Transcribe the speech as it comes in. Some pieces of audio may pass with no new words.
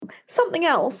Something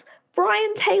else.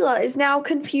 Brian Taylor is now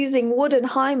confusing Wood and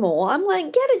Highmore. I'm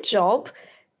like, get a job.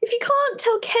 If you can't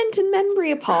tell Kent and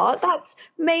Membry apart, that's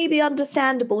maybe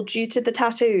understandable due to the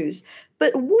tattoos.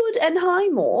 But Wood and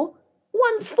Highmore,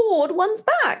 one's forward, one's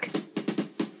back.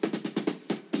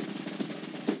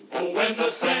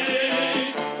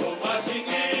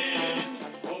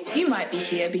 You might be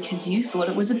here because you thought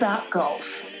it was about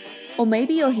golf. Or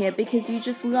maybe you're here because you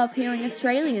just love hearing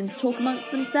Australians talk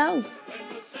amongst themselves.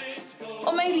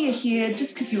 Or maybe you're here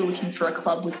just because you were looking for a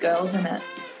club with girls in it.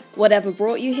 Whatever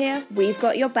brought you here, we've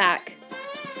got your back.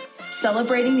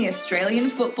 Celebrating the Australian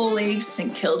Football League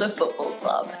St Kilda Football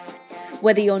Club.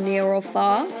 Whether you're near or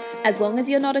far, as long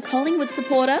as you're not a Collingwood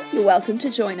supporter, you're welcome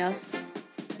to join us.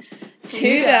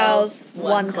 Two girls,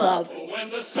 one club.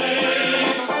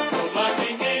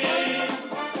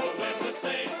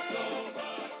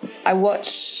 I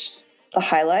watched the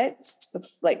highlights,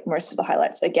 like most of the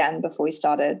highlights again before we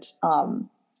started.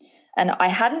 And I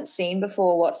hadn't seen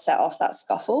before what set off that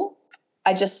scuffle.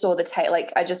 I just saw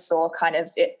I just saw kind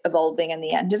of it evolving in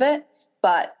the end of it.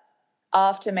 But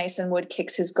after Mason Wood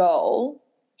kicks his goal,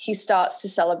 he starts to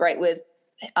celebrate with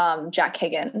Jack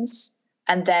Higgins.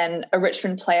 And then a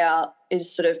Richmond player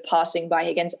is sort of passing by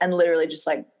Higgins and literally just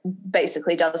like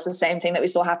basically does the same thing that we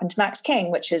saw happen to Max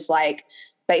King, which is like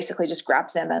basically just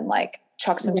grabs him and like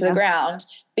chucks him to the ground,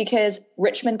 because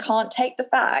Richmond can't take the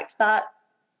fact that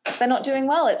they're not doing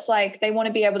well. It's like they want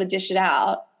to be able to dish it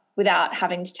out without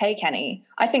having to take any.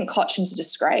 I think Cochin's a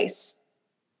disgrace.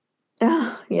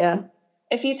 Yeah.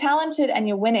 If you're talented and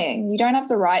you're winning, you don't have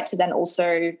the right to then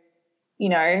also, you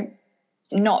know,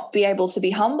 not be able to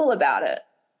be humble about it.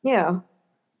 Yeah.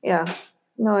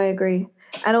 No, I agree.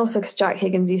 And also because Jack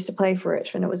Higgins used to play for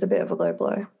Richmond, it was a bit of a low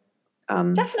blow.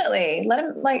 Definitely. Let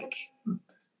him,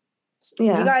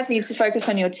 you guys need to focus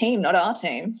on your team, not our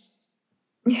team.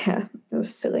 Yeah, it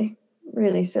was silly.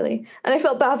 Really silly. And I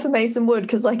felt bad for Mason Wood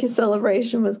because like his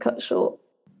celebration was cut short.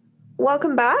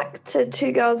 Welcome back to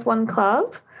Two Girls, One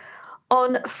Club.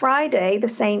 On Friday, the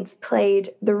Saints played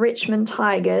the Richmond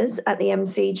Tigers at the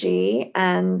MCG,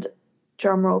 and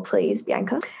drumroll please,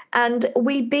 Bianca. And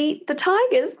we beat the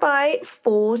Tigers by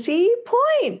 40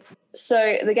 points.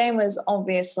 So the game was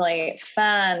obviously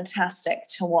fantastic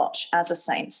to watch as a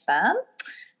Saints fan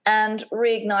and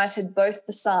reignited both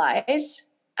the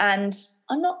sides. And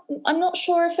I'm not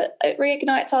sure if it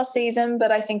reignites our season,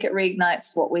 but I think it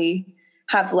reignites what we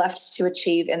have left to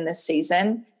achieve in this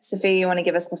season. Sophia, you want to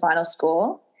give us the final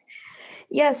score?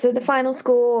 Yeah, so the final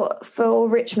score for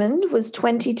Richmond was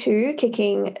 22,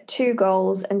 kicking 2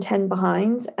 goals and 10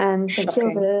 behinds, and St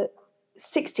Kilda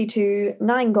 62,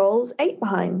 9 goals, 8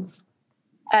 behinds.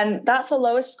 And that's the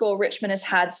lowest score Richmond has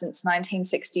had since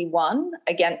 1961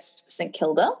 against St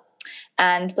Kilda,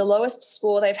 and the lowest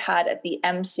score they've had at the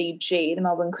MCG, the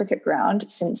Melbourne Cricket Ground,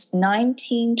 since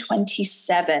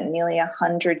 1927, nearly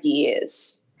 100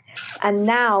 years. And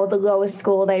now the lowest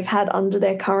score they've had under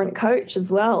their current coach as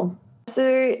well.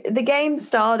 So the game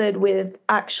started with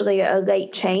actually a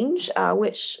late change,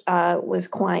 which was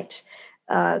quite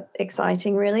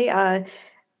exciting, really. Jack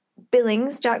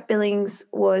Billings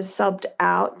was subbed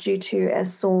out due to a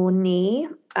sore knee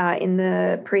in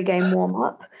the pre-game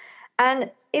warm-up.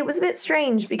 And it was a bit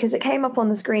strange because it came up on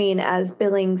the screen as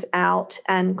Billings out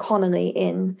and Connolly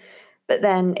in. But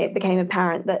then it became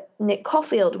apparent that Nick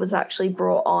Caulfield was actually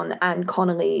brought on and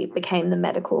Connolly became the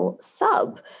medical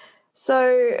sub.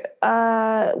 So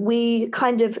we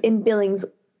kind of, in Billings,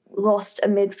 lost a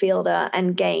midfielder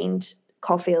and gained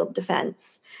Caulfield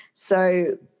defence. So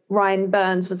Ryan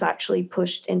Burns was actually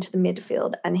pushed into the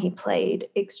midfield and he played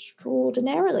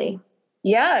extraordinarily.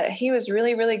 Yeah, he was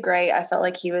really, really great. I felt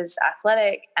like he was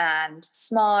athletic and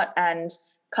smart and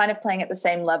kind of playing at the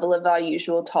same level of our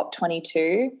usual top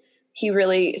 22. He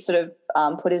really sort of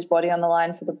put his body on the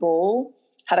line for the ball,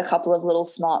 had a couple of little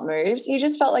smart moves. He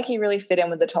just felt like he really fit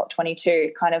in with the top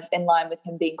 22, kind of in line with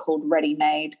him being called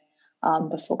ready-made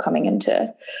before coming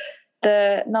into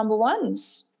the number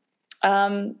ones.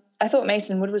 I thought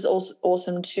Mason Wood was also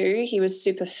awesome too. He was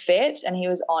super fit and he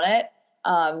was on it.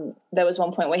 There was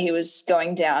one point where he was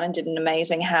going down and did an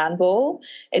amazing handball.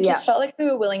 It just felt like we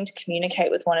were willing to communicate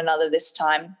with one another this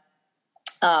time.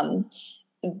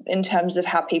 In terms of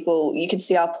how you could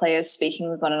see our players speaking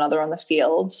with one another on the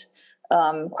field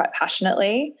quite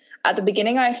passionately. At the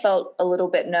beginning, I felt a little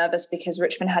bit nervous because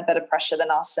Richmond had better pressure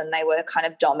than us and they were kind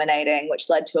of dominating, which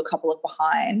led to a couple of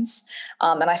behinds.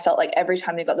 And I felt like every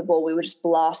time we got the ball, we were just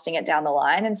blasting it down the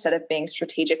line instead of being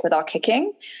strategic with our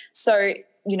kicking. So,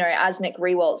 you know, as Nick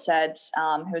Rewalt said,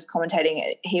 who was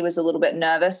commentating, he was a little bit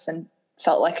nervous and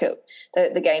felt like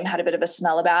the game had a bit of a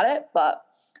smell about it, but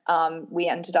we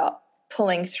ended up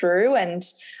pulling through, and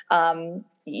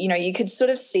you could sort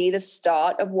of see the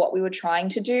start of what we were trying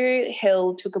to do.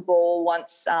 Hill took a ball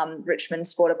once Richmond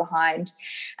scored a behind,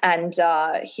 and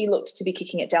he looked to be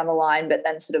kicking it down the line, but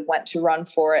then sort of went to run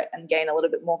for it and gain a little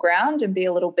bit more ground and be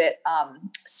a little bit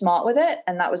smart with it,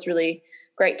 and that was really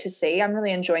great to see. I'm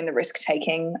really enjoying the risk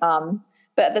taking,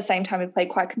 but at the same time we played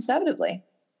quite conservatively.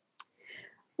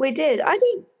 We did.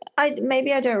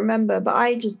 Maybe I don't remember, but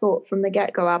I just thought from the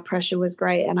get-go our pressure was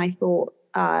great, and I thought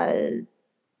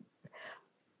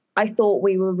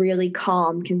we were really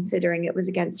calm considering it was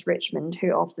against Richmond,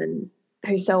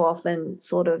 who so often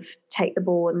sort of take the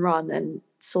ball and run and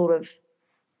sort of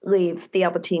leave the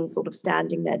other team sort of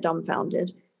standing there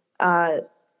dumbfounded.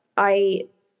 I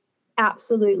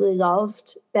absolutely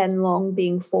loved Ben Long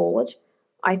being forward.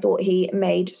 I thought he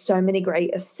made so many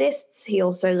great assists. He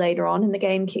also later on in the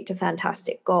game kicked a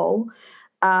fantastic goal.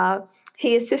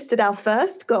 He assisted our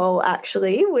first goal,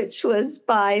 actually, which was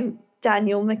by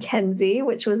Daniel McKenzie,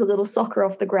 which was a little soccer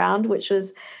off the ground, which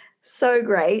was so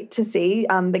great to see.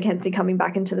 McKenzie coming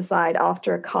back into the side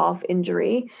after a calf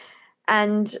injury.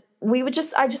 And I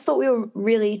just thought we were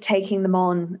really taking them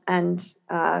on and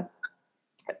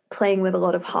playing with a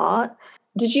lot of heart.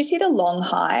 Did you see the long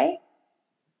high?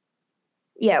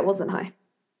 Yeah, it wasn't high.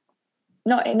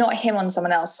 Not him on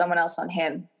someone else on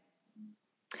him.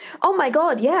 Oh my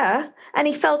God, yeah. And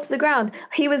he fell to the ground.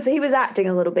 He was acting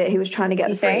a little bit. He was trying to get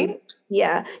you the free. Think?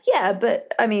 Yeah,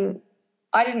 but I mean,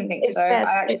 I didn't think so.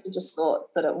 I actually just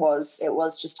thought that it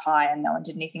was just high and no one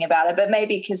did anything about it. But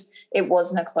maybe because it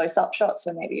wasn't a close-up shot,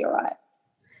 so maybe you're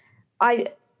right.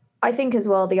 I think as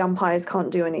well the umpires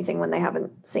can't do anything when they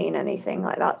haven't seen anything.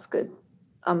 Like, that's good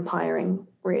umpiring,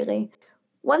 really.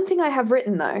 One thing I have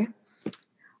written, though,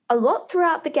 a lot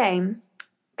throughout the game,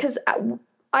 because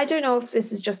I don't know if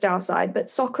this is just our side, but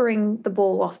soccering the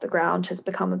ball off the ground has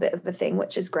become a bit of a thing,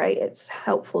 which is great. It's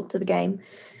helpful to the game.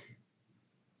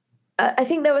 I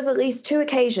think there was at least 2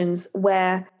 occasions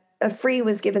where a free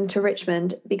was given to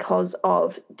Richmond because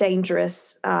of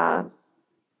dangerous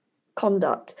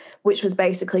conduct, which was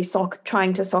basically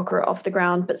trying to soccer it off the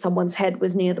ground, but someone's head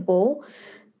was near the ball.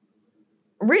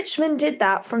 Richmond did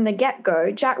that from the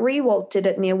get-go. Jack Riewoldt did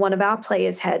it near one of our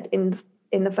players' head in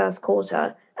the first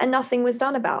quarter, and nothing was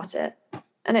done about it.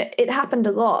 And it happened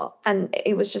a lot, and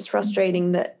it was just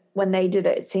frustrating that when they did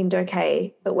it, it seemed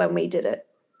okay, but when we did it,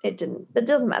 it didn't. It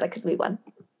doesn't matter because we won.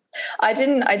 I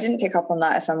didn't pick up on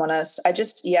that, if I'm honest.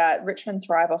 Richmond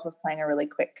thrive off of playing a really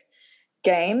quick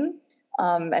game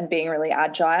and being really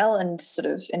agile and sort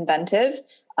of inventive.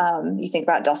 You think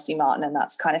about Dusty Martin and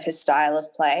that's kind of his style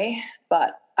of play,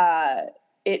 but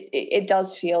it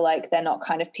does feel like they're not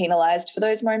kind of penalised for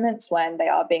those moments when they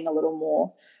are being a little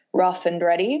more rough and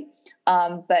ready.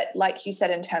 But like you said,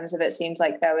 in terms of it seems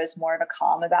like there was more of a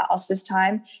calm about us this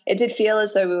time. It did feel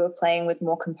as though we were playing with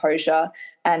more composure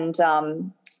and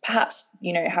perhaps,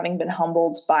 having been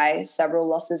humbled by several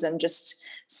losses and just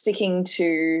sticking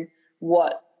to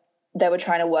what they were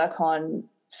trying to work on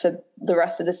for the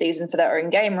rest of the season for their own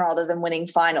game rather than winning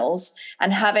finals.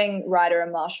 And having Ryder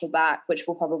and Marshall back, which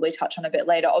we'll probably touch on a bit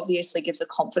later, obviously gives a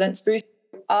confidence boost.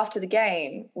 After the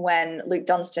game, when Luke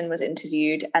Dunstan was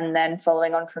interviewed, and then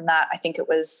following on from that, I think it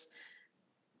was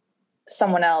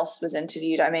someone else was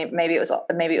interviewed. I mean, maybe it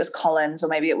was Collins, or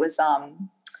maybe it was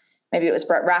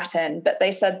Brett Ratton. But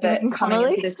they said that coming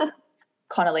into this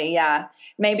Connolly, yeah,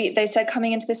 maybe they said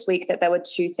coming into this week that there were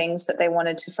 2 things that they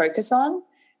wanted to focus on,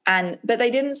 but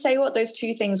they didn't say what those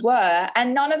 2 things were,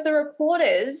 and none of the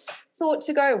reporters thought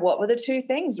to go, "What were the 2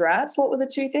 things, Rats? What were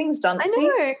the 2 things, Dunsty?" I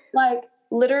know. Like,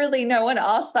 literally no one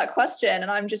asked that question,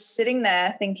 and I'm just sitting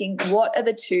there thinking, what are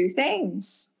the 2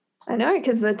 things? I know,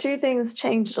 because the 2 things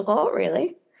changed a lot,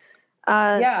 really.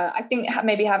 I think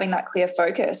maybe having that clear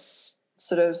focus,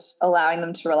 sort of allowing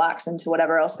them to relax into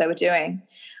whatever else they were doing.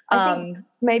 I think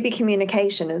maybe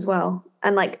communication as well,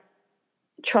 and like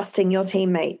trusting your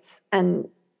teammates, and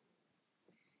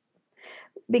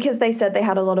because they said they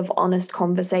had a lot of honest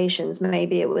conversations,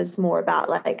 maybe it was more about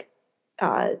like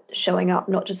showing up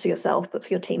not just for yourself but for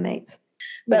your teammates.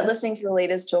 But listening to the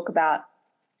leaders talk about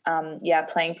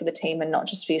playing for the team and not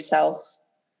just for yourself,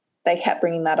 they kept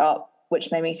bringing that up, which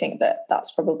made me think that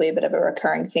that's probably a bit of a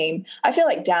recurring theme. I feel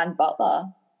like Dan Butler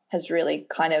has really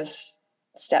kind of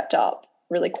stepped up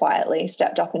really quietly,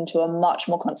 stepped up into a much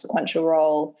more consequential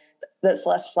role that's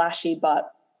less flashy,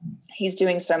 but he's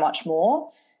doing so much more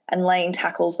and laying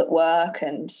tackles that work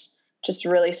and just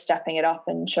really stepping it up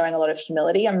and showing a lot of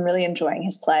humility. I'm really enjoying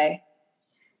his play.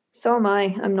 So am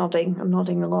I. I'm nodding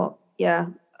a lot. Yeah.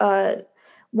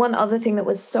 One other thing that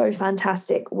was so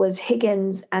fantastic was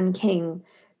Higgins and King,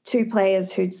 2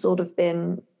 players who'd sort of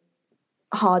been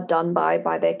hard done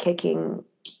by their kicking,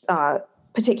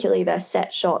 particularly their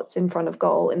set shots in front of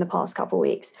goal in the past couple of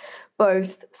weeks.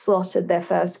 Both slotted their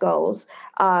first goals.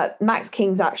 Max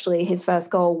King's actually, his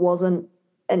first goal wasn't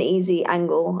an easy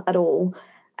angle at all,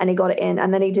 and he got it in.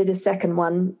 And then he did his second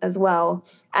one as well.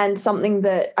 And something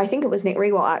that I think it was Nick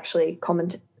Rewalt actually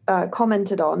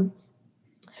commented on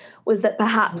was that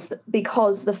perhaps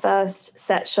because the first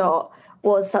set shot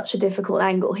was such a difficult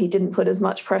angle, he didn't put as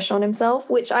much pressure on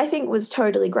himself, which I think was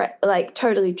totally great, like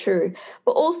totally true.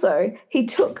 But also he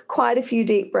took quite a few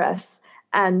deep breaths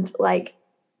and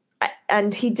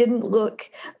he didn't look,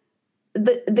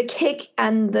 the kick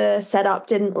and the setup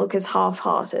didn't look as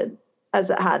half-hearted as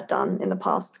it had done in the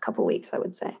past couple of weeks, I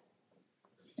would say.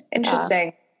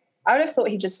 Interesting. I would have thought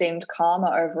he just seemed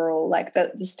calmer overall, like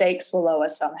the stakes were lower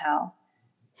somehow,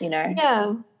 you know?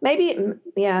 Yeah, maybe,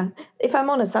 if I'm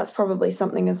honest, that's probably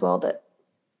something as well that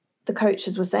the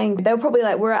coaches were saying. They were probably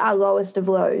like, we're at our lowest of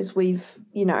lows. We're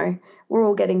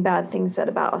all getting bad things said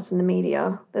about us in the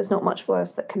media. There's not much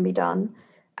worse that can be done.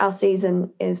 Our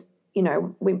season is,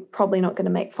 we're probably not going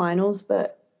to make finals,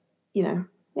 but, yeah.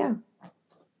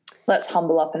 Let's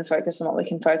humble up and focus on what we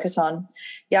can focus on.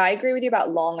 Yeah, I agree with you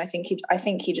about Long. I think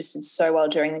he just did so well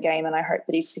during the game, and I hope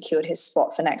that he's secured his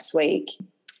spot for next week.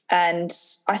 And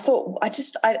I thought, I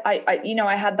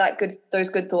had those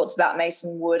good thoughts about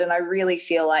Mason Wood, and I really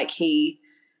feel like he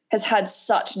has had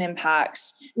such an impact.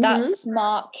 Mm-hmm. That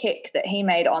smart kick that he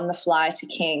made on the fly to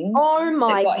King. Oh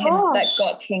my gosh. That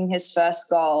got King his first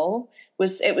goal.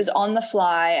 It was on the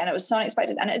fly, and it was so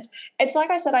unexpected. And it's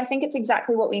like I said, I think it's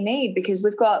exactly what we need, because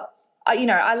we've got,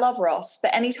 I love Ross,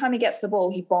 but anytime he gets the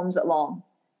ball, he bombs it long.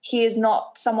 He is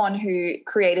not someone who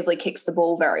creatively kicks the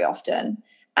ball very often.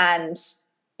 And,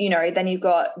 then you've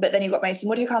got Mason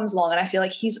Wood, who comes along, and I feel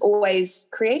like he's always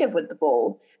creative with the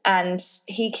ball. And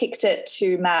he kicked it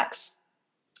to Max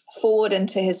forward and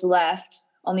to his left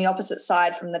on the opposite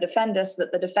side from the defender, so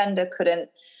that the defender couldn't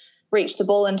reach the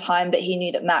ball in time, but he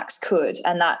knew that Max could,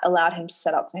 and that allowed him to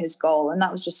set up for his goal. And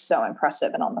that was just so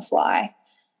impressive and on the fly.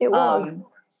 It was.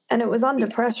 And it was under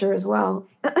pressure as well.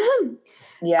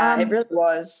 Yeah, it really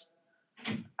was.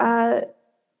 I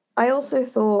also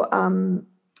thought,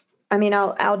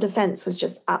 our defense was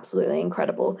just absolutely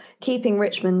incredible. Keeping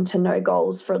Richmond to no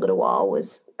goals for a little while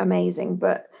was amazing,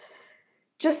 but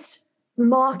just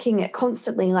marking it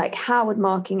constantly, like Howard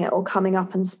marking it or coming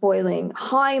up and spoiling.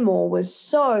 Highmore was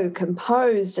so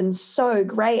composed and so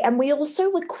great. And we also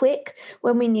were quick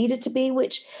when we needed to be,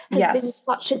 which has been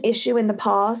such an issue in the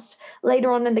past.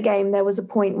 Later on in the game, there was a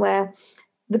point where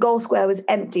the goal square was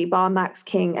empty bar Max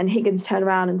King, and Higgins turned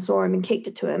around and saw him and kicked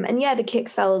it to him. And yeah, the kick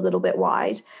fell a little bit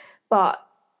wide, but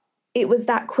it was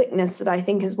that quickness that I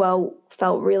think as well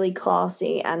felt really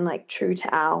classy and like true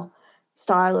to our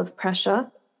style of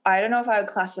pressure. I don't know if I would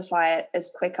classify it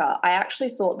as quicker. I actually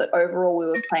thought that overall we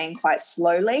were playing quite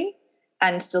slowly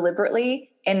and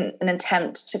deliberately in an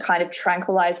attempt to kind of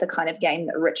tranquilize the kind of game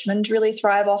that Richmond really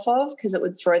thrive off of, because it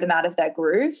would throw them out of their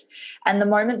groove. And the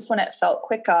moments when it felt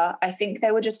quicker, I think they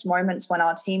were just moments when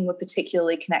our team were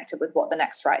particularly connected with what the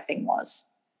next right thing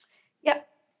was.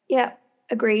 Yeah.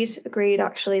 Agreed.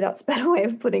 Actually, that's a better way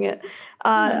of putting it.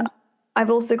 I've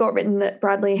also got written that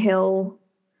Bradley Hill,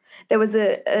 there was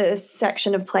a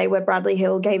section of play where Bradley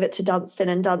Hill gave it to Dunstan,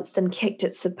 and Dunstan kicked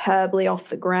it superbly off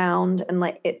the ground, and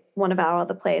one of our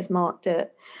other players marked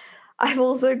it. I've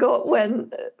also got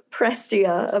when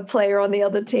Prestia, a player on the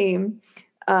other team,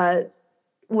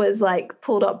 was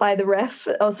pulled up by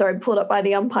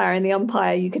the umpire, and the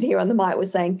umpire, you could hear on the mic,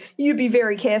 was saying, "You be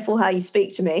very careful how you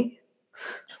speak to me."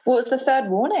 Well, it was the third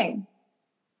warning.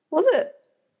 Was it?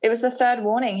 It was the third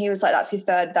warning. He was like, that's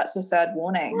your third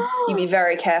warning. You be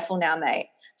very careful now, mate.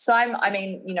 So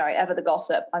ever the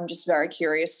gossip, I'm just very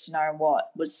curious to know what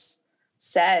was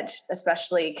said,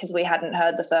 especially because we hadn't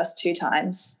heard the first two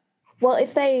times. Well,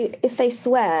 if they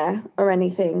swear or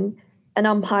anything, an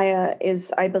umpire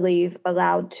is, I believe,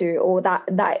 allowed to, or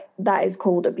that is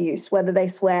called abuse, whether they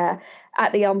swear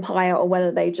at the umpire or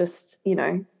whether they just,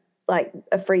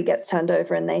 a free gets turned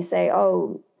over and they say,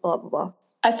 oh, blah, blah, blah.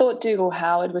 I thought Dougal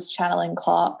Howard was channeling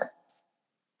Clark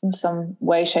in some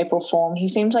way, shape or form. He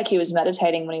seemed like he was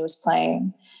meditating when he was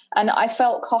playing. And I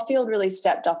felt Caulfield really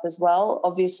stepped up as well.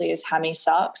 Obviously his hammy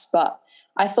sucks, but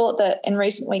I thought that in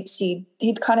recent weeks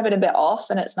he'd kind of been a bit off,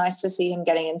 and it's nice to see him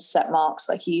getting into set marks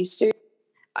like he used to.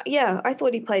 Yeah, I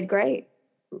thought he played great.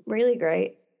 Really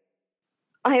great.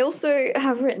 I also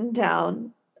have written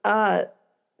down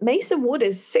Mason Wood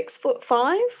is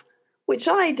 6'5", which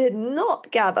I did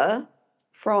not gather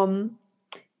from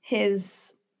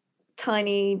his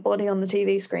tiny body on the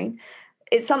TV screen.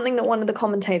 It's something that one of the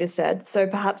commentators said, so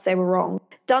perhaps they were wrong.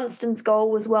 Dunstan's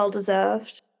goal was well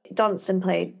deserved. Dunstan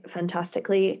played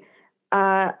fantastically.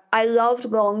 I loved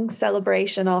Long's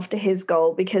celebration after his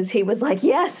goal because he was like,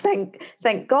 yes,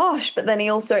 thank gosh. But then he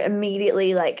also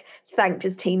immediately like thanked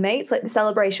his teammates. Like the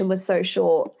celebration was so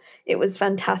short. It was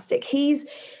fantastic. He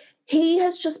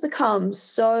has just become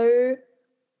so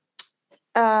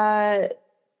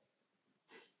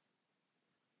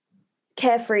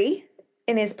carefree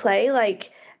in his play,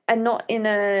 like, and not in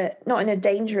a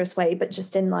dangerous way, but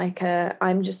just in like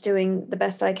I'm just doing the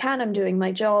best I can. I'm doing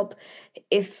my job.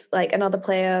 If like another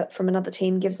player from another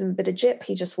team gives him a bit of jip,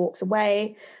 he just walks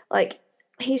away. Like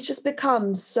he's just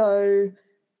become so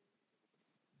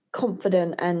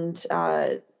confident and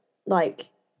like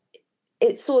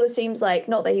it sort of seems like,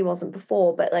 not that he wasn't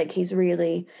before, but like he's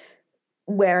really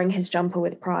wearing his jumper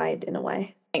with pride in a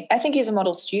way. I think he's a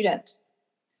model student.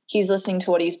 He's listening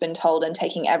to what he's been told and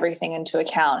taking everything into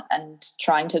account and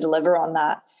trying to deliver on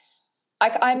that.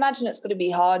 I imagine it's going to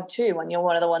be hard too when you're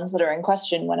one of the ones that are in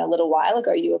question, when a little while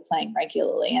ago you were playing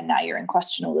regularly and now you're in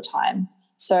question all the time.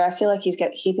 So I feel like he's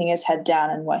keeping his head down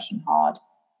and working hard.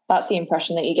 That's the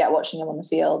impression that you get watching him on the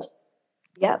field.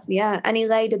 Yep, yeah. And he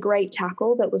laid a great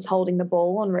tackle that was holding the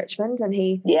ball on Richmond, and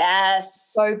he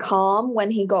so calm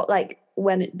when he got like,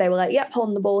 when they were like, yep,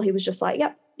 holding the ball, he was just like,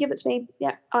 yep, give it to me.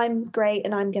 Yeah, I'm great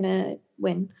and I'm gonna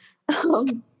win.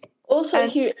 Also,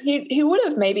 he would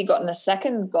have maybe gotten a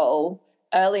second goal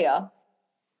earlier.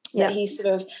 Yeah, he sort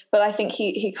of, but I think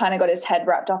he kind of got his head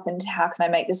wrapped up into how can I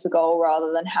make this a goal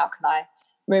rather than how can I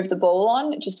move the ball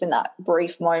on, just in that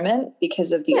brief moment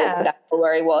because of the awkward angle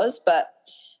where he was. But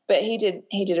he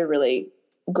did a really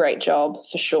great job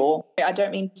for sure. I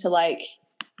don't mean to like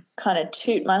kind of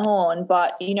toot my horn,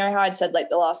 but you know how I'd said like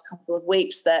the last couple of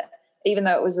weeks that even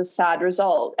though it was a sad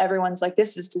result, everyone's like,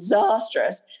 this is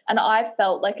disastrous. And I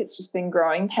felt like it's just been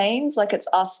growing pains, like it's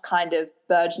us kind of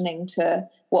burgeoning to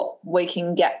what we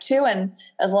can get to. And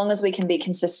as long as we can be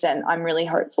consistent, I'm really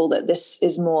hopeful that this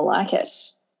is more like it.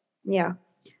 Yeah,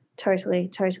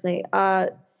 totally.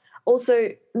 Also,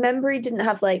 Membury didn't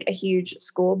have like a huge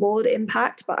scoreboard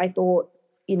impact, but I thought,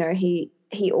 you know, he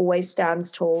always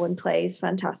stands tall and plays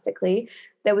fantastically.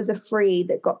 There was a free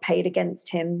that got paid against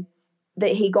him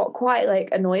that he got quite like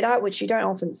annoyed at, which you don't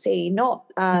often see,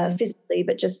 not physically,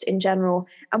 but just in general.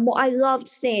 And what I loved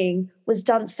seeing was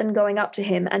Dunstan going up to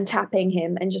him and tapping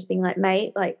him and just being like,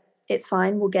 mate, like, it's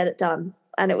fine, we'll get it done.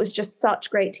 And it was just such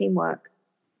great teamwork.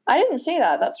 I didn't see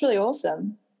that. That's really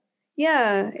awesome.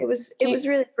 Yeah, it was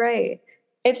really great.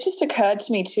 It's just occurred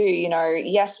to me too, you know,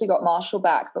 yes, we got Marshall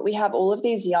back, but we have all of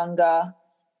these younger,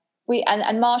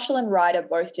 and Marshall and Ryder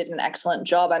both did an excellent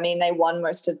job. I mean, they won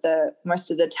most of the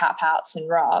tap outs in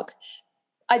ruck.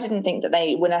 I didn't think that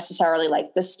they were necessarily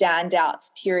like the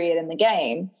standouts period in the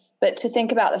game, but to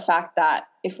think about the fact that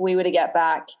if we were to get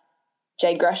back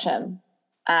Jade Gresham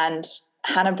and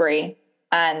Hanbury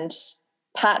and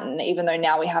Patton, even though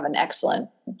now we have an excellent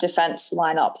defense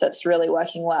lineup that's really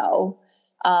working well,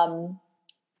 and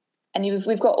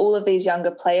we've got all of these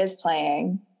younger players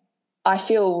playing, I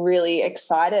feel really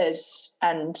excited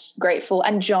and grateful.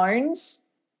 And Jones,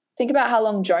 think about how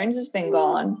long Jones has been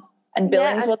gone, and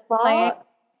Billings was playing,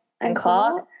 and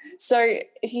Clark. So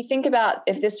if you think about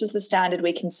if this was the standard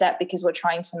we can set because we're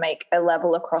trying to make a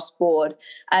level across board,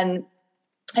 and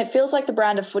it feels like the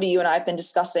brand of footy you and I have been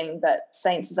discussing that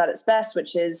Saints is at its best,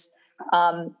 which is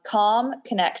calm,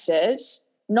 connected,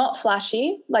 not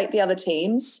flashy like the other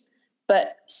teams,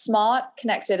 but smart,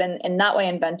 connected, and in that way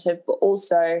inventive, but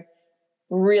also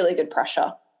really good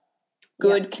pressure,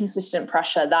 consistent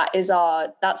pressure. That's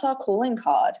our calling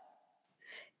card.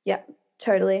 Yeah,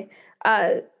 totally.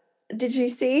 Did you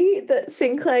see that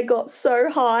Sinclair got so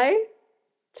high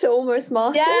to almost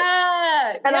mark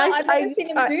it? And I've never seen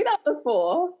him do that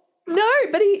before. No,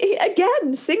 but he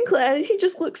again, Sinclair, he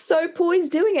just looks so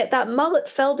poised doing it. That mullet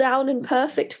fell down in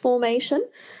perfect formation.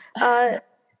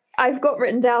 I've got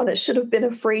written down it should have been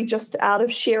a free just out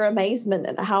of sheer amazement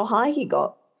at how high he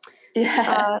got.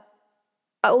 Yeah.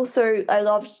 I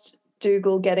loved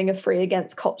Dougal getting a free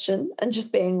against Cochin and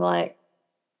just being like,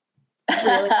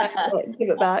 really, like, give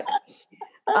it back.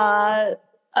 I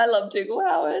love Dougal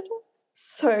Howard.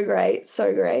 So great.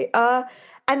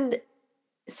 And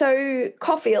so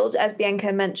Caulfield, as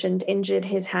Bianca mentioned, injured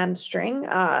his hamstring,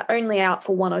 only out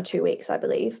for 1 or 2 weeks, I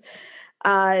believe.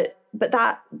 But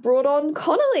that brought on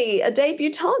Connolly, a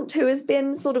debutante who has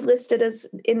been sort of listed as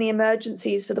in the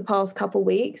emergencies for the past couple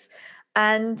weeks.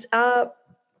 And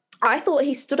I thought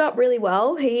he stood up really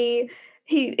well. He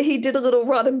did a little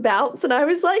run and bounce, and I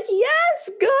was like, yes,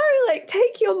 go, like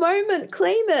take your moment,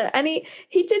 claim it. And he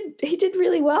did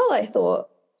really well, I thought.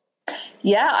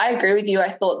 Yeah, I agree with you. I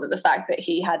thought that the fact that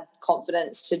he had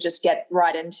confidence to just get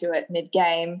right into it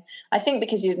mid-game, I think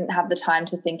because he didn't have the time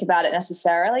to think about it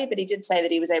necessarily, but he did say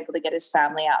that he was able to get his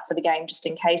family out for the game just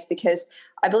in case, because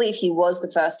I believe he was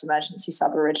the first emergency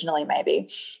sub originally, maybe.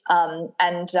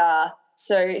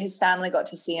 So his family got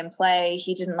to see him play.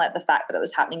 He didn't let the fact that it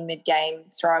was happening mid-game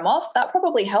throw him off. That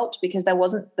probably helped because there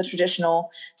wasn't the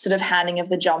traditional sort of handing of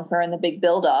the jumper and the big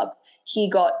build-up. He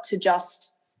got to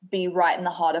just be right in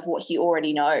the heart of what he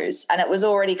already knows. And it was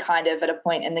already kind of at a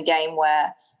point in the game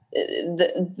where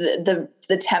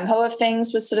the tempo of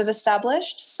things was sort of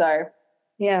established. So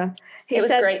yeah, it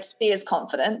was great to see his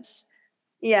confidence.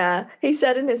 Yeah, he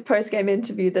said in his post-game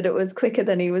interview that it was quicker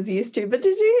than he was used to. But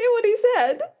did you hear what he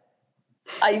said?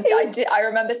 I did. I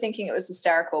remember thinking it was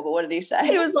hysterical, but what did he say?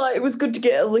 He was like, it was good to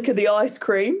get a lick of the ice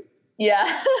cream.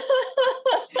 Yeah.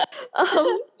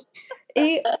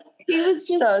 He was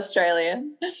just so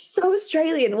Australian. So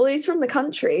Australian. Well, he's from the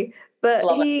country, but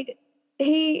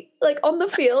he like on the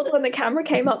field when the camera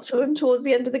came up to him towards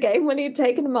the end of the game when he'd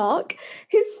taken a mark,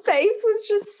 his face was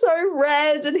just so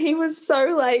red and he was so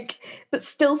like, but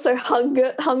still so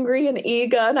hungry and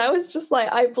eager. And I was just like,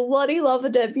 I bloody love a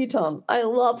debutant. I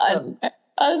love them.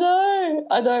 I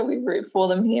know. We root for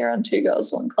them here on Two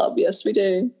Girls, One Club. Yes, we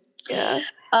do. Yeah.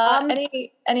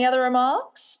 Any other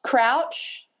remarks?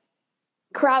 Crouch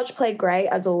played great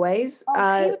as always. He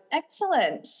was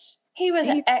excellent. He was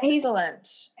excellent.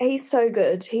 He's so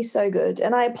good. He's so good.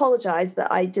 And I apologise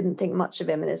that I didn't think much of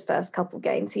him in his first couple of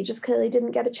games. He just clearly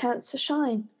didn't get a chance to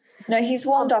shine. No, he's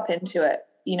warmed up into it.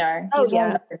 You know, he's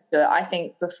warmed up into it. I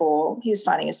think before he was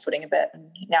finding his footing a bit, and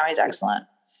now he's excellent.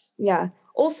 Yeah.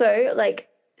 Also, like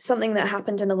something that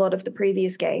happened in a lot of the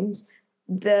previous games,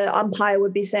 the umpire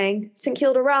would be saying, St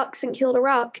Kilda ruck, St Kilda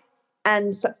ruck.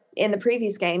 And in the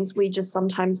previous games, we just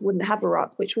sometimes wouldn't have a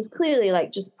ruck, which was clearly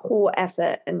like just poor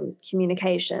effort and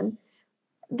communication.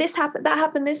 That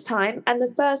happened this time. And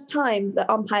the first time the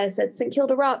umpire said St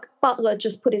Kilda ruck, Butler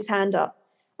just put his hand up.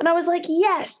 And I was like,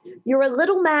 yes, you're a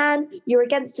little man. You're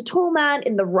against a tall man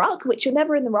in the ruck, which you're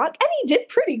never in the ruck. And he did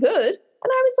pretty good.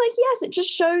 And I was like, yes, it just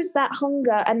shows that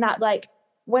hunger and that like,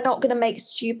 we're not going to make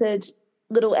stupid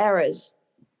little errors.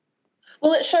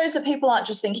 Well, it shows that people aren't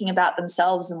just thinking about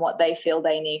themselves and what they feel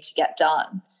they need to get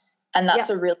done. And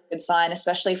that's a really good sign,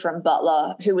 especially from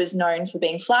Butler, who is known for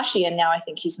being flashy, and now I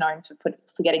think he's known for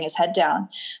getting his head down.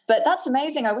 But that's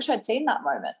amazing. I wish I'd seen that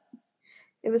moment.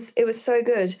 It was so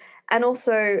good. And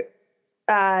also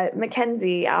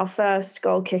Mackenzie, our first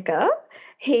goal kicker,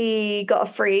 he got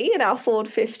a free in our forward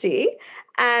 50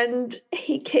 and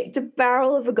he kicked a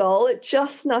barrel of a goal. It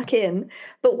just snuck in.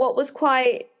 But what was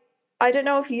quite... I don't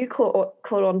know if you caught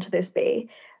on to this, B,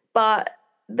 but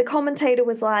the commentator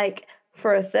was like,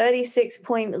 for a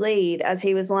 36-point lead as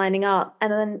he was lining up,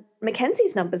 and then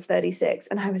Mackenzie's number's 36.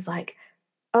 And I was like,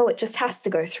 oh, it just has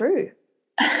to go through.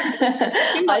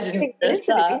 I didn't notice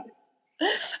that.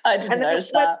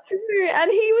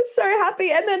 And he was so happy.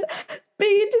 And then,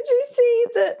 B, did you see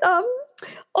that on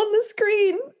the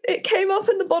screen, it came up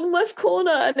in the bottom left corner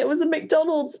and it was a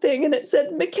McDonald's thing and it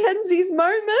said Mackenzie's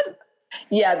moment?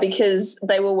 Yeah, because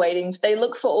they were waiting. They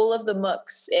look for all of the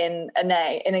mooks in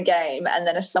a game, and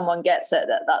then if someone gets it,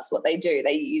 that's what they do.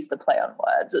 They use the play on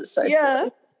words. It's so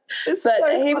silly. It's so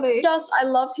funny.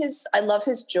 I love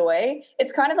his joy.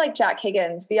 It's kind of like Jack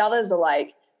Higgins. The others are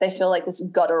like, they feel like this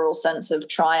guttural sense of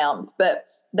triumph, but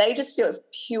they just feel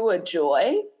pure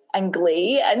joy and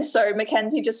glee. And so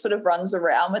Mackenzie just sort of runs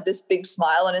around with this big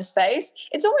smile on his face.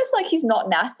 It's almost like he's not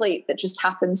an athlete that just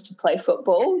happens to play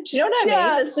football. Do you know what I mean?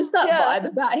 There's just that vibe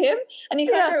about him. And you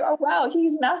kind of go, oh, wow,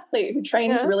 he's an athlete who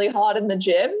trains really hard in the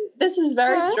gym. This is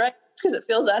very strange because it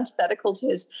feels antithetical to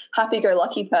his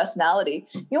happy-go-lucky personality.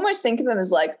 You almost think of him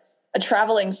as like a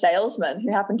traveling salesman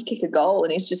who happened to kick a goal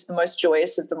and he's just the most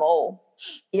joyous of them all.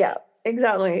 Yeah,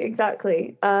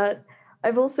 exactly.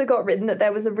 I've also got written that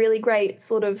there was a really great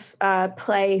sort of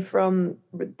play from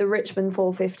the Richmond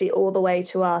 450 all the way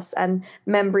to us, and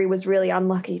Membry was really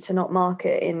unlucky to not mark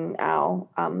it in our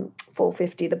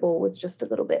 450. The ball was just a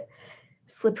little bit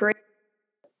slippery.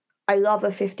 I love a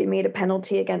 50-metre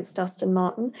penalty against Dustin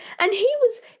Martin. And he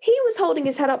was holding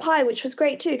his head up high, which was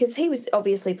great too, because he was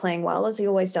obviously playing well, as he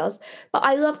always does. But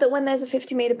I love that when there's a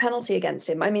 50-metre penalty against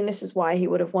him, I mean, this is why he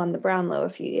would have won the Brownlow a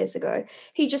few years ago.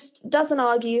 He just doesn't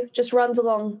argue, just runs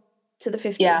along to the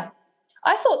 50. Yeah.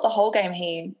 I thought the whole game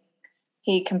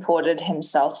he comported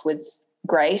himself with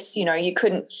grace. You know, you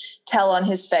couldn't tell on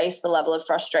his face the level of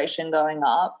frustration going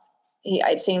up.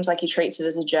 It seems like he treats it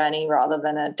as a journey rather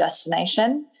than a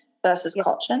destination. Versus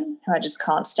Cochin, who I just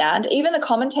can't stand. Even the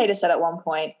commentator said at one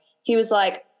point, he was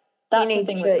like, that's the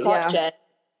thing with Cochin.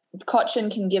 Cochin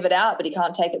can give it out, but he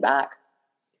can't take it back.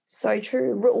 So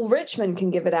true. Richmond can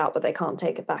give it out, but they can't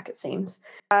take it back, it seems.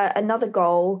 Another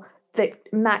goal that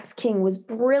Max King was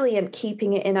brilliant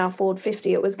keeping it in our forward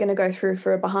 50. It was going to go through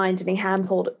for a behind, and he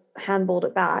handballed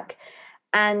it back.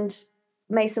 And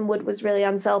Mason Wood was really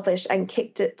unselfish and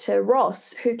kicked it to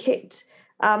Ross, who kicked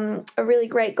a really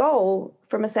great goal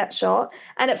from a set shot.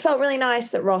 And it felt really nice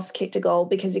that Ross kicked a goal,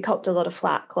 because he copped a lot of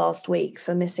flack last week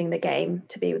for missing the game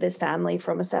to be with his family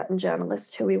from a certain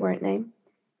journalist who we won't name.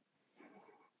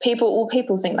 People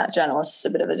think that journalist is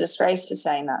a bit of a disgrace for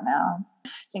saying that now. I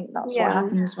think that's what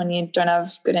happens when you don't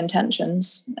have good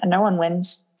intentions and no one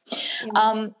wins.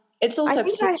 Yeah. It's also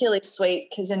particularly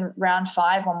sweet because in round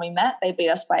 5 when we met, they beat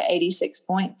us by 86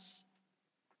 points.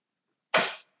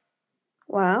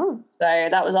 Wow. So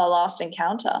that was our last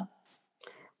encounter.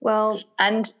 Well,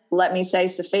 and let me say,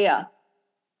 Sophia,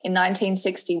 in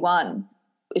 1961,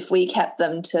 if we kept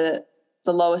them to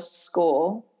the lowest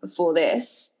score before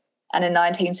this, and in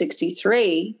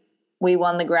 1963, we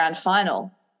won the grand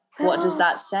final, what does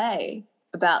that say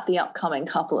about the upcoming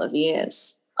couple of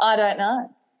years? I don't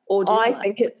know. Or do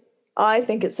I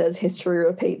think it says history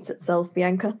repeats itself,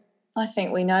 Bianca. I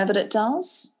think we know that it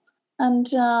does. And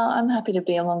I'm happy to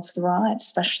be along for the ride,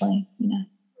 especially,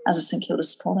 as a St Kilda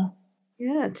supporter.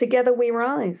 Yeah, together we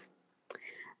rise.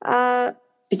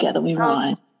 Together we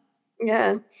ride.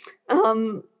 Yeah.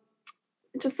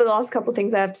 Just the last couple of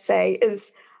things I have to say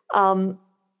is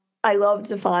I love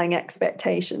defying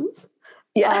expectations.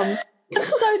 Yeah,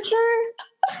 it's so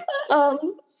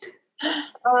true.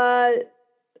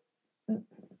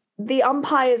 The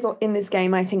umpires in this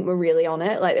game, I think, were really on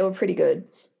it. Like, they were pretty good.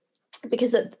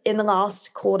 Because in the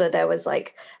last quarter, there was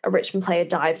like a Richmond player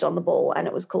dived on the ball and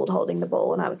it was called holding the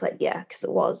ball. And I was like, yeah, because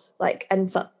it was like,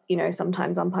 and so,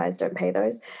 sometimes umpires don't pay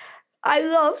those. I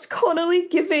loved Connolly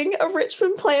giving a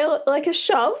Richmond player like a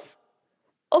shove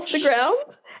off the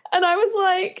ground. And I was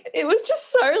like, it was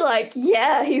just so like,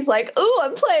 yeah, he's like, oh,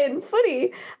 I'm playing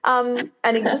footy. And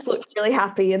he just looked really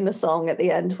happy in the song at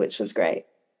the end, which was great.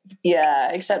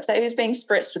 Yeah, except that he was being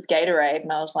spritzed with Gatorade.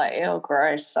 And I was like, ew,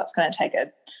 gross. That's going to take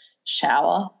a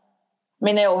shower. I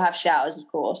mean, they all have showers, of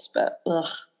course, but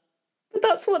ugh. But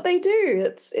that's what they do.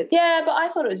 It's yeah, but I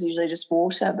thought it was usually just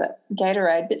water, but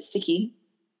Gatorade, a bit sticky.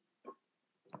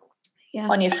 Yeah.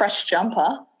 On your fresh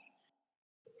jumper.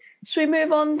 Should we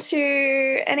move on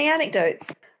to any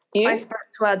anecdotes? I spoke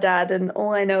to our dad, and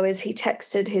all I know is he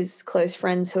texted his close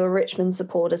friends who are Richmond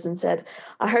supporters and said,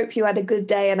 I hope you had a good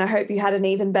day and I hope you had an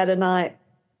even better night.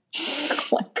 Oh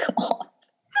my God.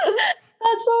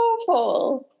 That's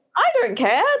awful. I don't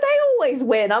care. They always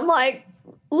win. I'm like,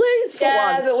 lose for one.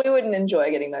 Yeah, but we wouldn't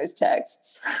enjoy getting those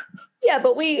texts. Yeah,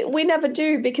 but we never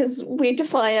do because we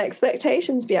defy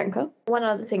expectations, Bianca. One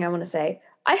other thing I want to say,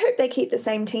 I hope they keep the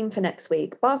same team for next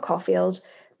week. Bar Caulfield,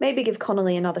 maybe give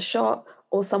Connolly another shot,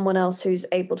 or someone else who's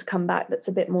able to come back that's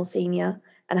a bit more senior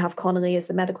and have Connolly as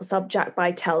the medical sub, Jack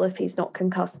Bytel if he's not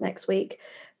concussed next week.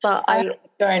 But I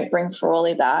don't bring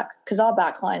Frawley back because our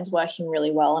backline's working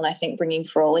really well, and I think bringing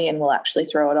Frawley in will actually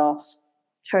throw it off.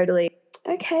 Totally.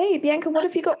 Okay, Bianca, what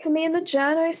have you got for me in the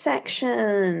journo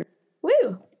section?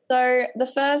 Woo! So the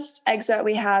first excerpt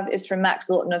we have is from Max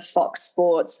Lawton of Fox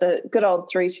Sports, the good old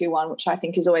 3-2-1, which I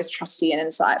think is always trusty and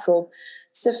insightful.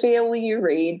 Sophia, will you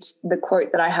read the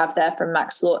quote that I have there from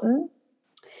Max Lawton?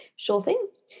 Sure thing.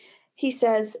 He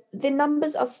says, the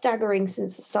numbers are staggering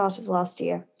since the start of last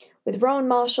year. With Rowan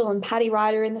Marshall and Paddy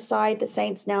Ryder in the side, the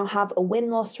Saints now have a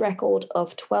win-loss record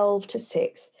of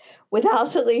 12-6.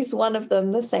 Without at least one of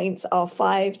them, the Saints are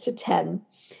 5-10.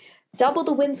 Double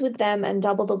the wins with them and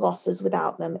double the losses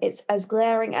without them. It's as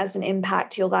glaring as an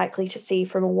impact you're likely to see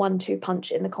from a 1-2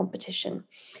 punch in the competition.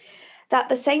 That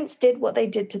the Saints did what they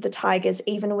did to the Tigers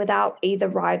even without either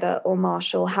Ryder or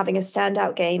Marshall having a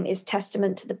standout game is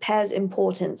testament to the pair's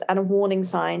importance and a warning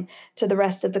sign to the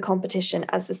rest of the competition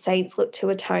as the Saints look to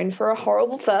atone for a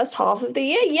horrible first half of the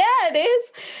year. Yeah, it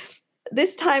is.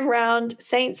 This time round,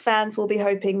 Saints fans will be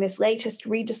hoping this latest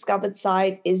rediscovered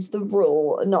side is the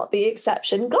rule, not the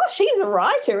exception. Gosh, he's a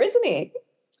writer, isn't he?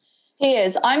 He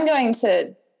is. I'm going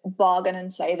to bargain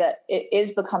and say that it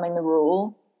is becoming the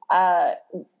rule.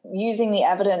 Using the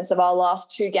evidence of our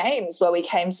last 2 games where we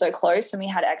came so close and we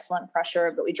had excellent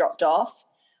pressure, but we dropped off.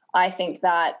 I think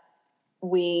that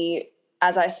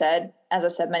as I've said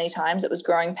many times, it was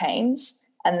growing pains.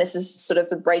 And this is sort of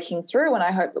the breaking through, and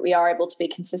I hope that we are able to be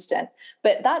consistent.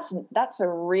 But that's a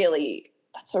really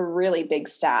big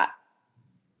stat.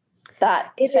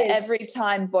 That for every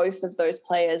time both of those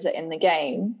players are in the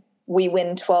game, we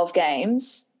win 12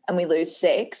 games and we lose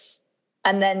 6.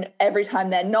 And then every time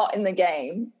they're not in the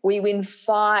game, we win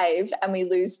 5 and we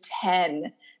lose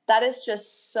 10. That is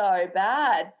just so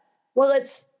bad. Well,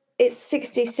 it's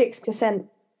 66%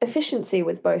 efficiency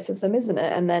with both of them, isn't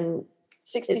it? And then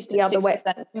 66% the other way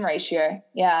ratio.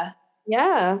 Yeah.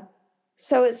 Yeah.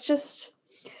 So it's just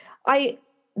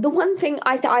the one thing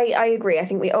I agree. I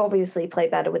think we obviously play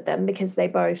better with them because they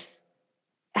both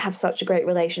have such a great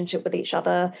relationship with each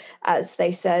other. As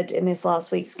they said in this last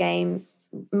week's game,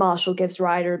 Marshall gives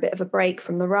Ryder a bit of a break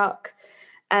from the ruck,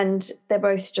 and they're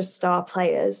both just star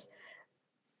players.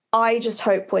 I just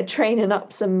hope we're training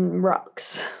up some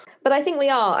rucks. But I think we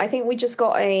are. I think we just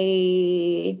got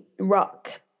a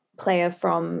ruck player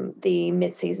from the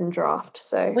mid-season draft.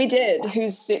 So we did, who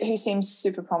seems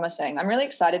super promising. I'm really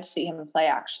excited to see him play,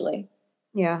 actually.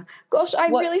 Yeah. Gosh, I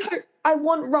really hope, I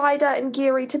want Ryder and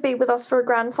Geary to be with us for a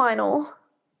grand final.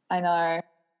 I know.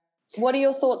 What are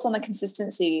your thoughts on the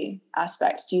consistency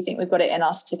aspect? Do you think we've got it in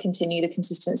us to continue the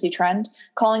consistency trend?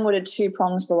 Collingwood are 2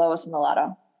 prongs below us in the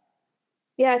ladder.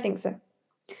 Yeah, I think so.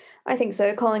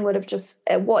 Collingwood have just,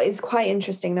 what is quite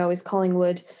interesting though is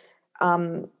Collingwood,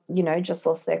 just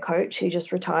lost their coach who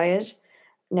just retired,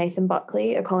 Nathan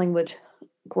Buckley, a Collingwood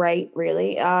great,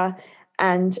 really.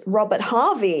 And Robert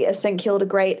Harvey, a St Kilda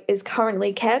great, is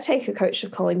currently caretaker coach of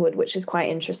Collingwood, which is quite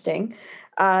interesting.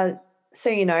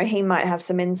 So, he might have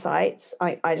some insights.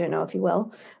 I don't know if he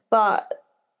will, but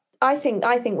I think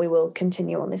we will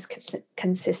continue on this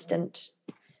consistent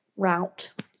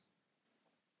route.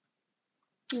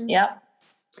 Yeah.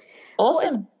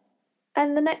 Awesome.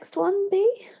 And the next one,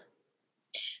 B?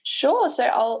 Sure. So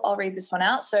I'll read this one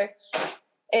out. So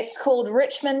it's called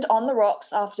Richmond on the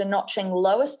Rocks after notching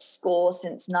lowest score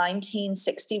since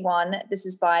 1961. This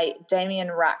is by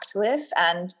Damien Ratcliffe,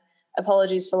 and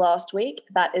apologies for last week.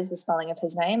 That is the spelling of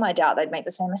his name. I doubt they'd make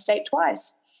the same mistake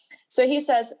twice. So he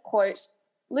says, quote,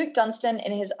 Luke Dunstan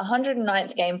in his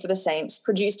 109th game for the Saints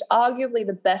produced arguably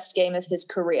the best game of his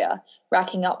career,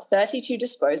 racking up 32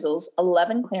 disposals,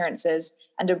 11 clearances,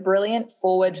 and a brilliant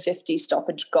forward 50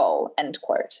 stoppage goal, end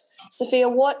quote. Sophia,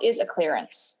 what is a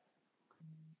clearance?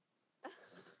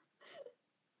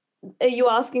 Are you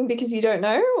asking because you don't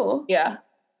know? Or? Yeah.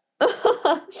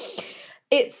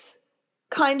 It's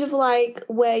kind of like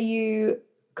where you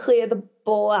clear the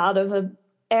ball out of an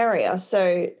area.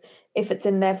 So if it's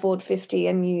in their forward 50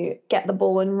 and you get the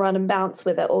ball and run and bounce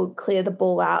with it, or clear the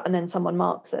ball out and then someone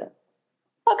marks it.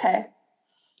 Okay.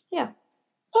 Yeah.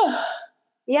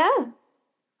 Yeah.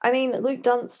 I mean, Luke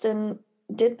Dunstan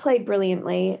did play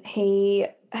brilliantly. He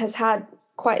has had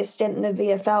quite a stint in the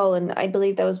VFL, and I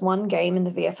believe there was one game in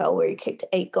the VFL where he kicked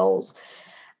 8 goals.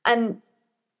 And,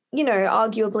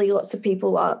 arguably lots of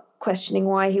people are questioning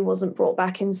why he wasn't brought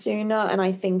back in sooner, and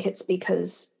I think it's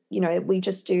because we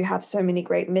just do have so many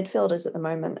great midfielders at the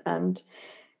moment, and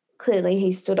clearly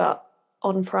he stood up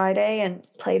on Friday and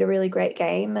played a really great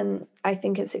game, and I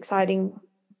think it's exciting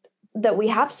that we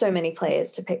have so many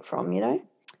players to pick from,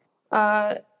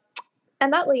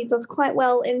 and that leads us quite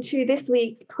well into this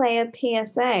week's player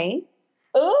PSA.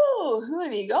 Oh, who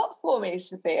have you got for me,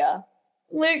 Sophia?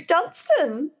 Luke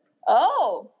Dunstan.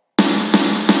 Oh.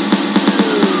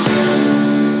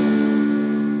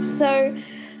 So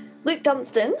Luke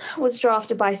Dunstan was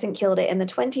drafted by St Kilda in the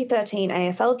 2013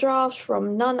 AFL draft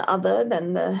from none other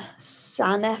than the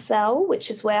SANFL, which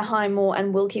is where Highmore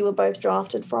and Wilkie were both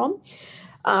drafted from.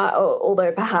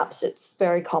 Although perhaps it's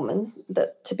very common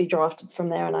to be drafted from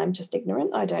there and I'm just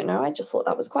ignorant. I don't know. I just thought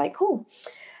that was quite cool.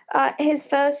 His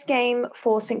first game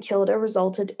for St Kilda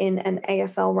resulted in an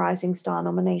AFL Rising Star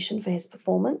nomination for his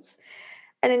performance.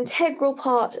 An integral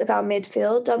part of our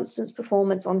midfield, Dunstan's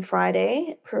performance on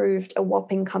Friday proved a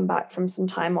whopping comeback from some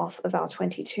time off of our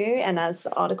 22, and as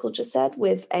the article just said,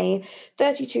 with a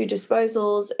 32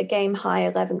 disposals, a game-high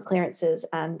 11 clearances,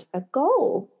 and a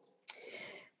goal.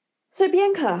 So,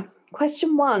 Bianca,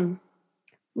 question 1.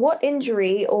 What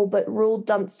injury all but ruled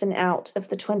Dunstan out of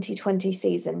the 2020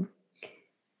 season?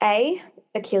 A,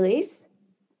 Achilles.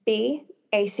 B,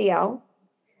 ACL.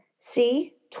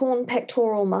 C, torn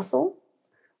pectoral muscle.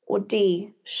 Or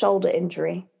D, shoulder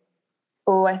injury?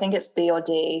 Oh, I think it's B or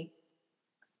D.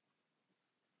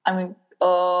 I'm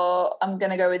going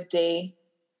to go with D.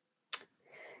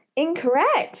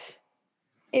 Incorrect.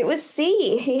 It was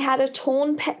C. He had a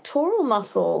torn pectoral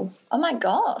muscle. Oh my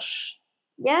gosh.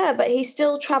 Yeah, but he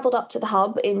still travelled up to the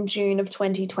hub in June of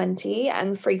 2020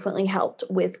 and frequently helped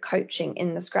with coaching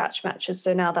in the scratch matches.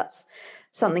 So now that's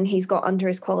something he's got under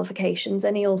his qualifications.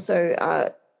 And he also,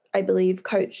 I believe,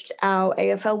 coached our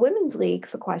AFL Women's League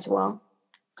for quite a while.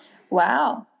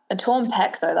 Wow. A torn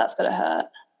pec, though, that's got to hurt.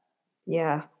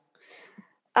 Yeah.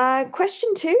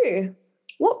 Question 2.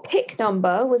 What pick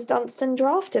number was Dunstan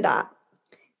drafted at?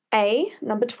 A,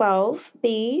 number 12,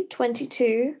 B,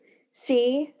 22,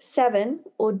 C, 7,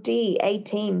 or D,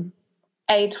 18?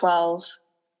 A12.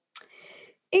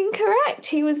 Incorrect.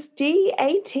 He was D,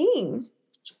 18.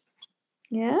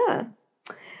 Yeah.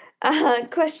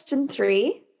 Question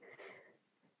 3.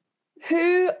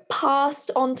 Who passed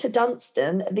on to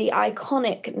Dunstan the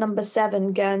iconic number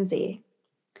 7 Guernsey?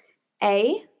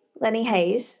 A, Lenny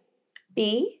Hayes,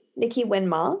 B, Nicky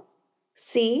Winmar,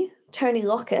 C, Tony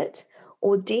Lockett,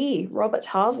 or D, Robert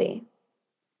Harvey?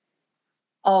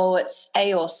 Oh, it's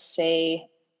A or C.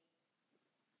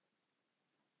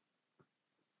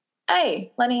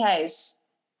 A, Lenny Hayes.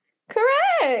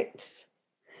 Correct.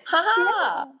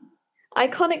 Ha-ha.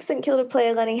 Iconic St Kilda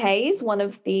player Lenny Hayes, one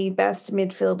of the best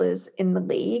midfielders in the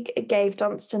league, gave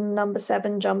Dunstan number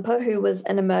 7 jumper, who was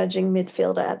an emerging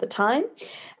midfielder at the time,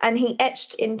 and he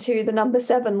etched into the number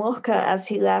 7 locker as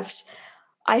he left.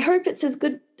 I hope it's as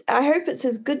good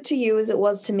to you as it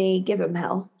was to me. Give him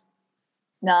hell.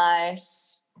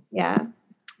 Nice. Yeah.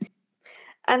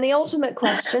 And the ultimate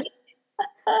question,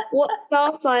 what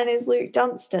star sign is Luke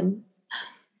Dunstan?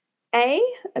 A,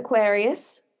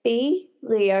 Aquarius, B,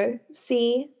 Leo,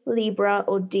 C, Libra,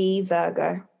 or D,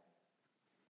 Virgo?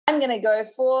 I'm going to go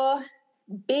for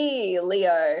B,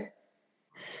 Leo.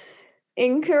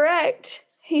 Incorrect.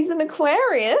 He's an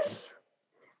Aquarius,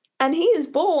 and he is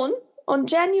born on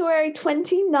January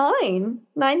 29,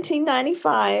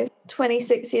 1995.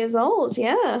 26 years old,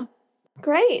 yeah.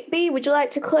 Great. B, would you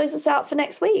like to close us out for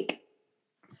next week?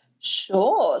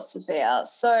 Sure, Sophia.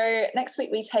 So next week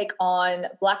we take on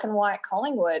Black and White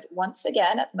Collingwood once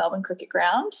again at the Melbourne Cricket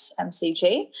Ground,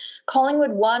 MCG.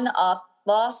 Collingwood won our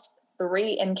last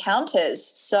 3 encounters,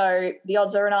 so the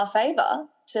odds are in our favour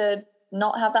to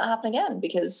not have that happen again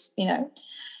because,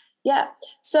 yeah.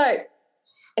 So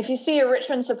if you see a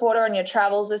Richmond supporter on your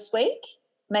travels this week,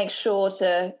 make sure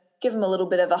to give them a little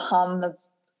bit of a hum of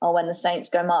when the Saints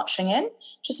go marching in.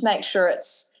 Just make sure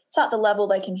it's at the level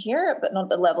they can hear it, but not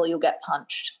the level you'll get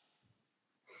punched.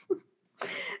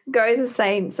 Go the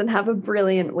Saints and have a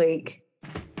brilliant week.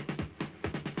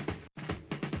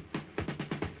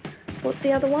 What's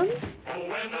the other one?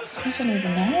 I don't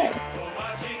even know.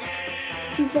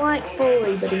 He's like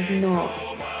Foley, but he's not.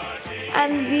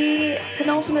 And the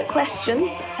penultimate question?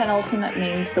 Penultimate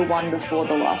means the one before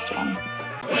the last one.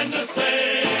 When the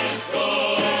Saints go